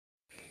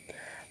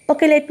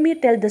Okay, let me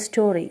tell the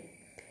story.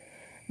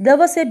 There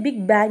was a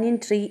big banyan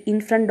tree in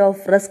front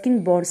of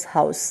Ruskin Bond's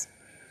house.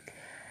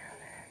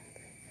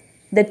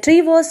 The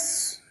tree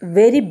was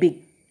very big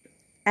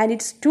and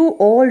it's too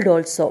old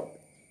also.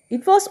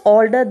 It was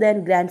older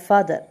than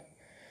grandfather.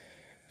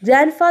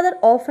 Grandfather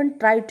often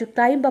tried to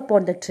climb up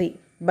on the tree,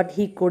 but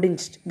he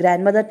couldn't.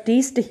 Grandmother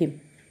teased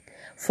him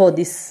for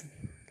this.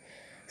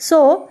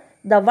 So,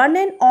 the one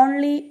and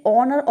only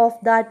owner of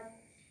that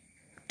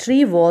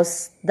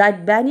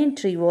banyan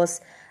tree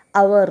was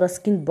our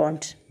Ruskin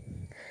Bond.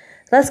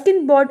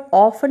 Ruskin Bond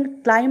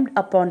often climbed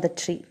upon the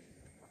tree.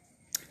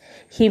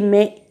 He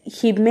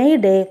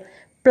made a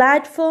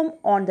platform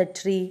on the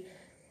tree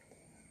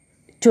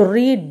to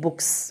read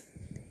books.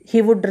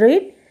 He would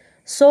read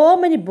so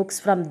many books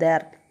from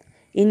there,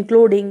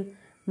 including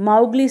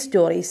Mowgli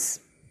stories.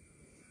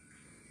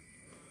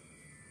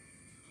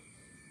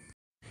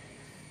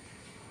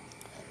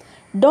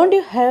 Don't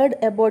you heard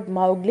about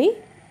Mowgli?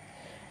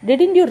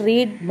 Didn't you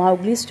read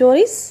Mowgli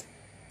stories?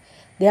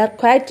 They are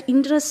quite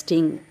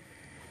interesting.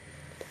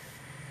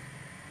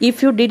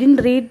 If you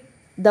didn't read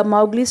the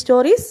Mowgli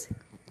stories,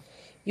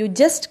 you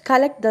just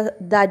collect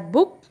that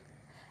book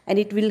and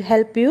it will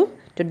help you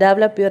to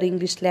develop your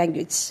English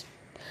language.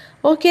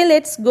 Okay,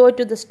 let's go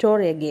to the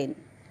story again.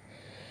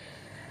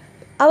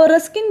 Our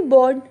Ruskin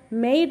Bond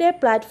made a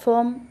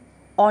platform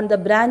on the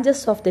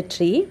branches of the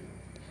tree.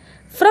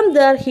 From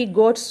there, he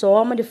got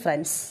so many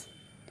friends.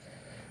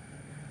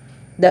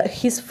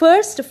 His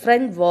first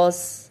friend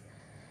was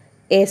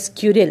a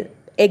squirrel,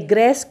 a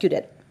grey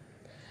squirrel.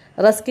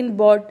 Ruskin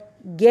Bond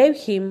gave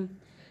him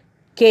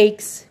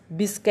cakes,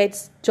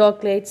 biscuits,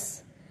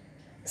 chocolates,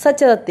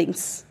 such other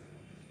things.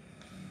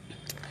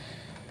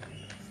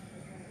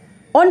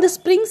 In the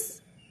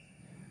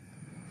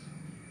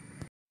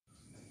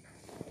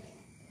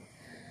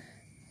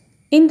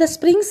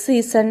spring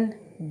season,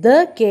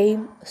 there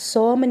came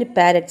so many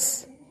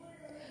parrots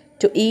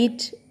to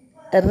eat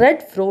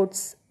red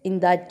fruits in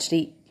that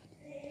tree.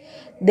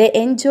 They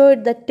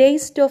enjoyed the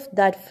taste of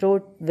that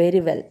fruit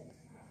very well.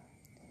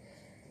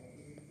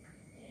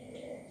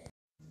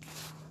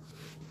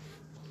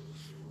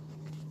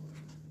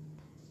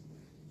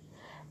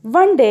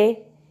 One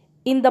day,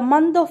 in the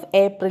month of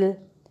April,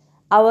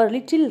 our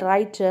little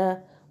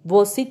writer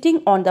was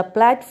sitting on the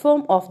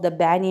platform of the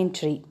banyan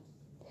tree.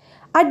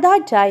 At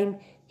that time,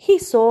 he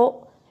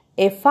saw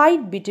a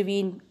fight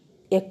between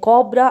a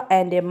cobra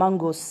and a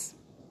mongoose.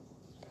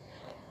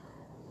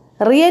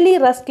 Really,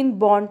 Ruskin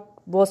Bond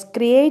was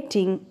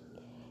creating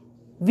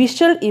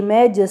visual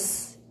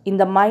images in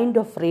the mind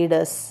of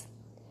readers.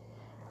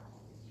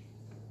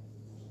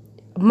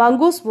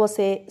 Mongoose was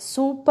a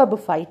superb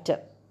fighter.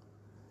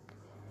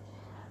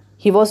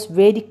 He was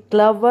very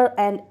clever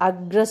and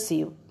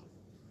aggressive.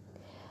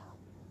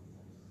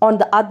 On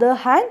the other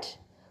hand,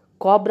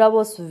 Cobra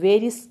was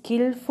very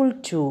skillful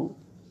too.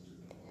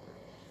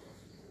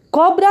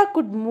 Cobra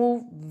could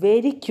move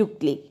very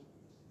quickly.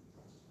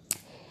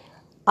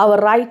 Our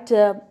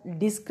writer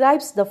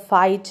describes the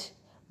fight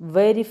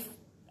very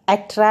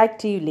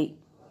attractively.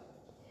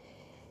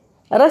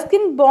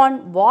 Ruskin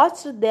Bond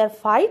watched their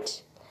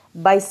fight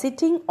by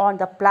sitting on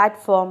the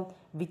platform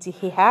which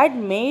he had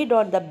made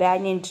on the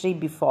banyan tree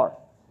before.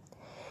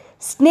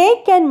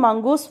 Snake and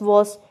Mongoose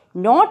was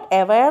not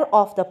aware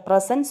of the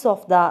presence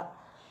of the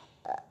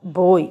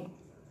boy.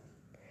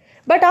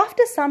 But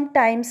after some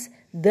times,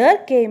 there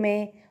came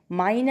a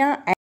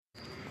myna and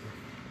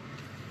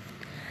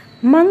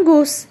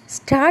Mongoose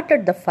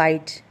started the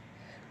fight.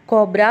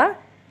 Cobra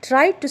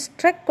tried to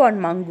strike on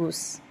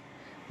Mongoose,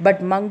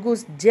 but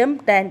Mongoose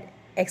jumped and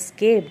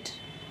escaped.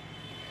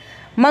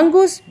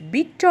 Mongoose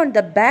bit on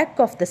the back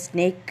of the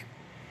snake.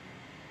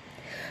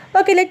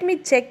 Okay, let me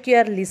check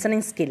your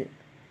listening skill.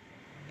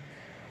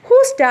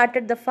 Who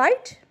started the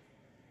fight?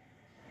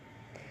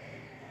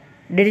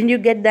 Didn't you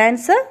get the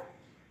answer?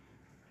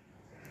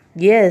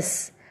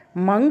 Yes,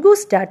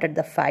 Mongoose started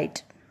the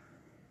fight.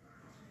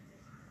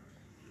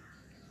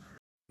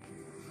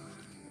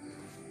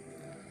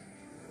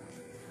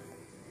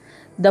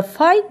 The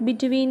fight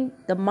between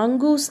the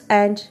mongoose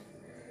and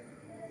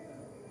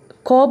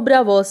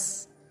cobra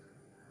was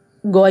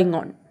going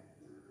on.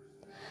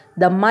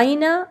 The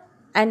myna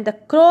and the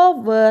crow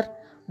were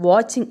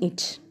watching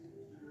it.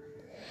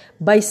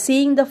 By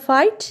seeing the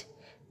fight,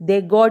 they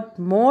got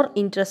more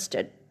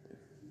interested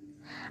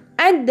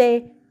and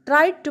they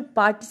tried to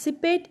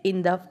participate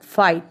in the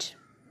fight.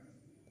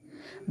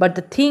 But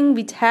the thing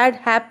which had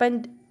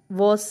happened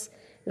was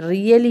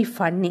really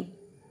funny.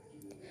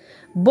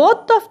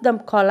 Both of them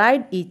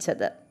collided each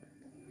other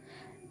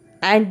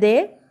and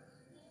they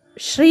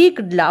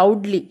shrieked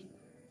loudly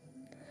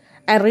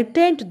and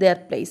returned to their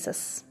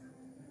places.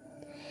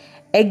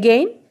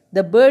 Again,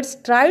 the birds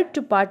tried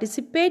to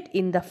participate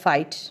in the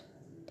fight.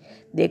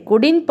 They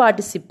couldn't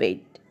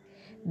participate.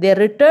 They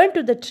returned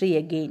to the tree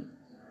again.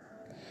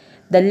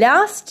 The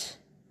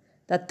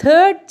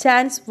third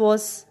chance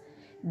was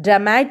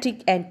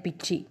dramatic and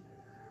pitchy.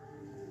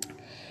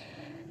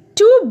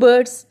 Two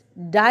birds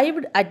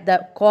dived at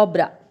the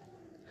cobra.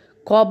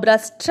 Cobra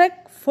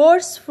struck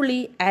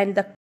forcefully and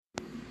the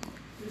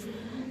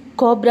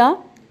Cobra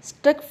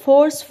struck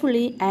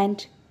forcefully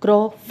and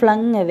Crow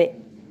flung away.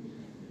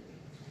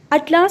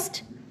 At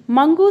last,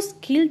 Mongoose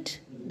killed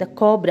the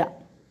cobra.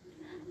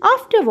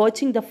 After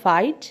watching the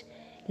fight,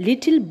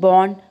 little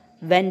Bon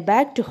went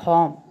back to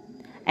home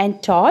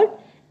and told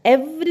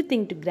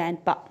everything to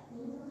Grandpa.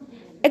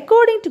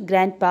 According to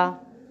Grandpa,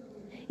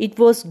 it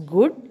was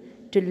good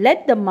to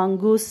let the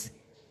mongoose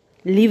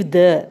live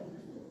there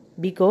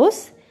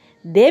because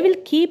they will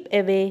keep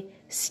away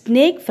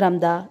snake from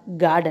the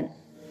garden.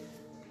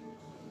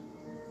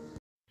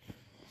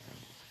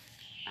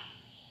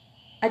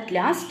 At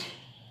last,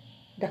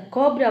 the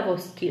cobra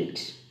was killed.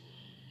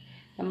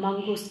 The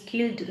mongoose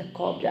killed the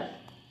cobra.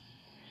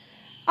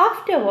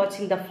 After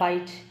watching the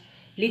fight,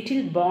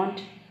 little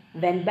Bond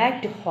went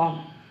back to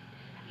home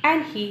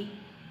and he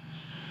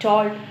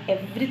told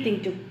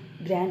everything to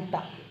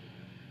Grandpa.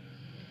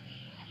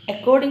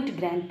 According to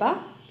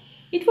Grandpa,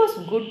 it was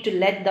good to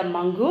let the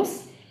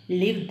mongoose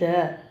live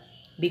there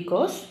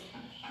because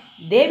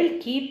they will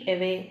keep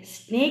away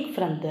snake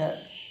from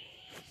there.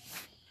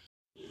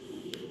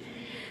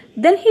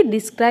 Then he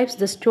describes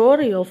the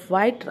story of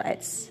white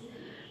rats.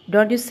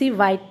 Don't you see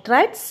white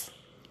rats?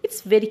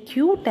 It's very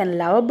cute and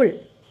lovable.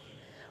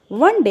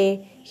 One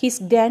day, his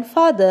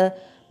grandfather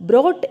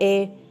brought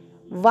a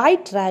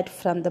white rat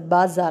from the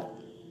bazaar.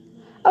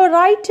 Our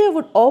writer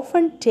would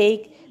often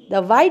take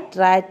the white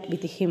rat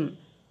with him.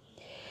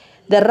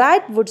 The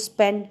rat would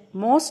spend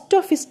most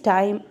of his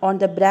time on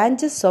the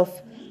branches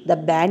of the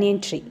banyan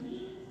tree.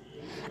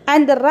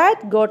 And the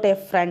rat got a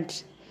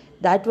friend.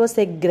 That was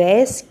a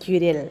grey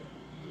squirrel.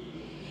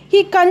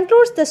 He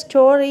concludes the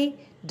story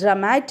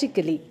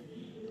dramatically.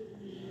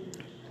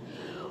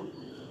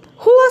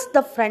 Who was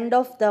the friend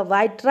of the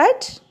white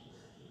rat?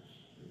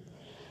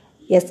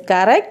 Yes,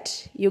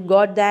 correct. You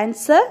got the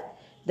answer.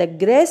 The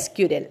grey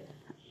squirrel.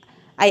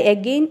 I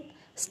again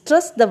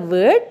stress the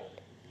word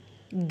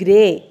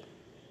grey.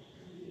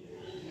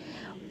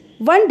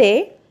 One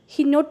day,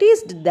 he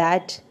noticed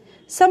that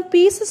some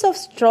pieces of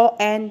straw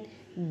and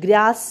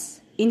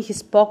grass in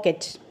his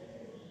pocket.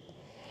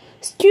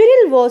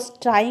 Squirrel was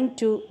trying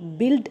to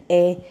build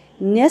a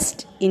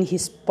nest in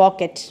his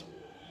pocket.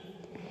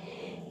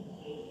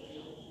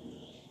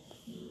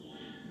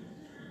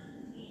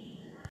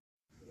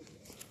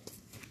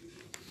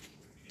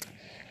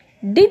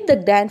 Did the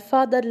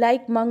grandfather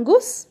like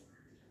mongoose?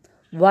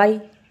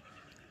 Why?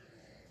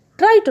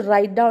 Try to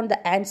write down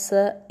the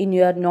answer in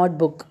your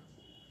notebook.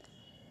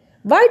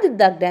 Why did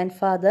the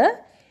grandfather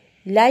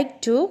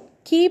like to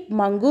keep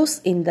mongoose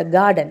in the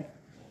garden?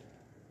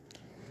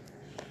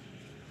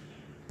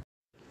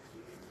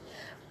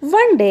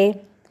 One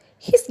day,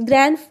 his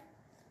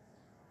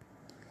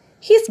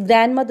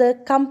grandmother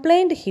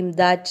complained to him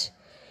that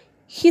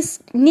his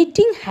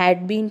knitting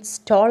had been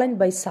stolen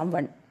by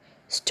someone.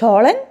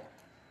 Stolen?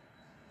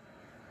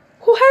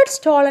 Who had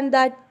stolen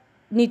that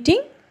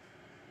knitting?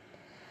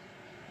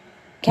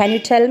 Can you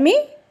tell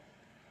me?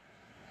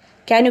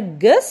 Can you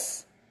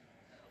guess?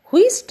 Who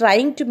is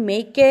trying to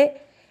make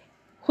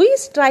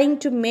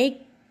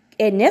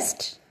a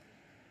nest?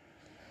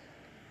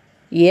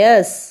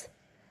 Yes,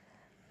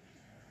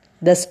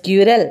 the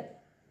squirrel.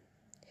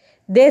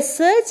 They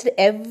searched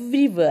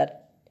everywhere,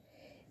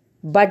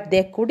 but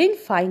they couldn't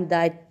find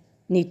that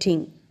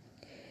knitting.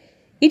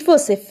 It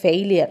was a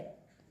failure.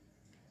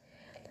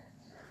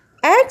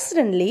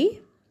 Accidentally,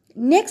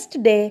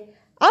 next day,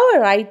 our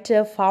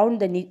writer found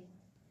the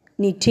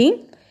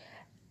knitting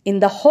in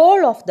the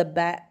hole of the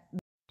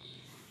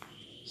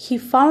He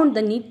found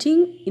the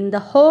knitting in the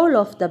hole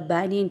of the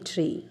banyan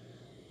tree.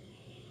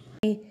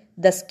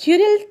 The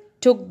squirrel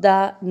took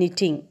the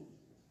knitting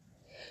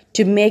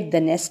to make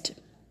the nest.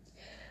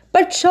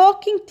 But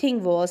shocking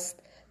thing was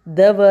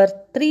there were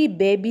 3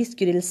 baby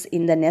squirrels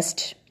in the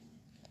nest.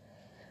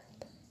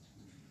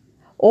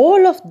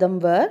 All of them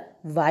were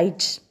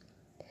white.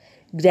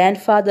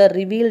 Grandfather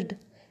revealed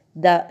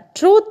the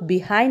truth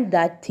behind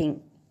that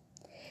thing.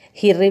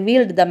 He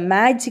revealed the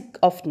magic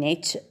of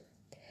nature.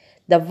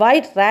 The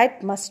white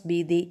rat must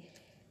be the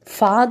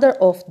father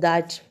of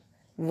that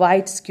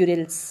white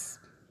squirrels.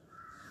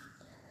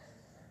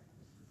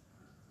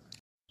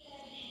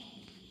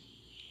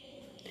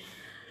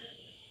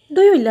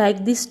 Do you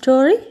like this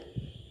story?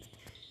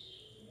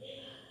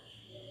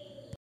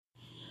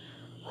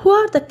 Who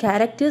are the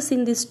characters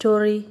in this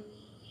story?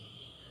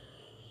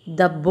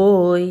 The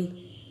boy,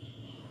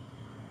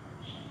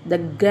 the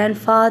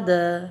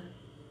grandfather,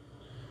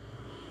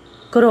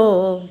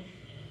 Crow,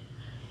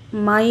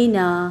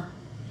 Myna.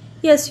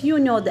 Yes, you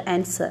know the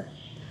answer.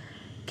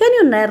 Can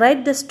you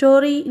narrate the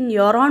story in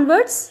your own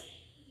words?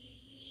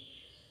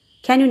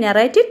 Can you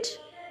narrate it?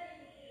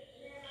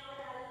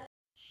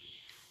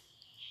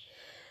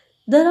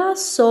 There are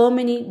so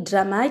many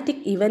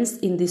dramatic events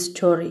in this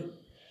story.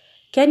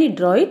 Can you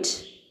draw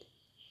it?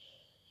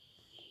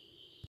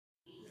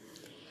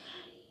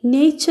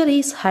 Nature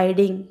is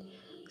hiding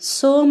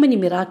so many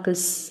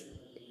miracles,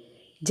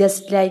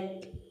 just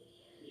like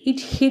it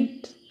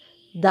hid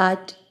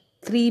that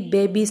 3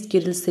 baby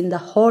squirrels in the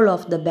hole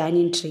of the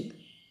banyan tree.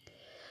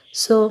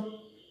 So,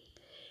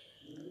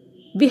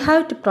 We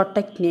have to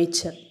protect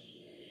nature.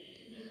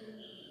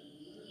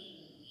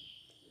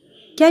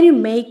 Can you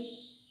make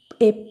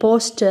a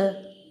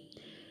poster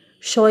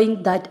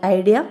showing that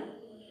idea?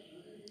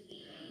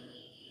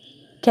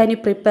 Can you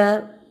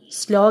prepare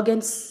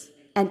slogans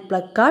and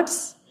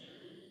placards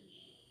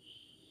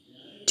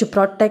to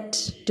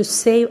protect, to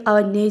save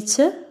our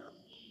nature?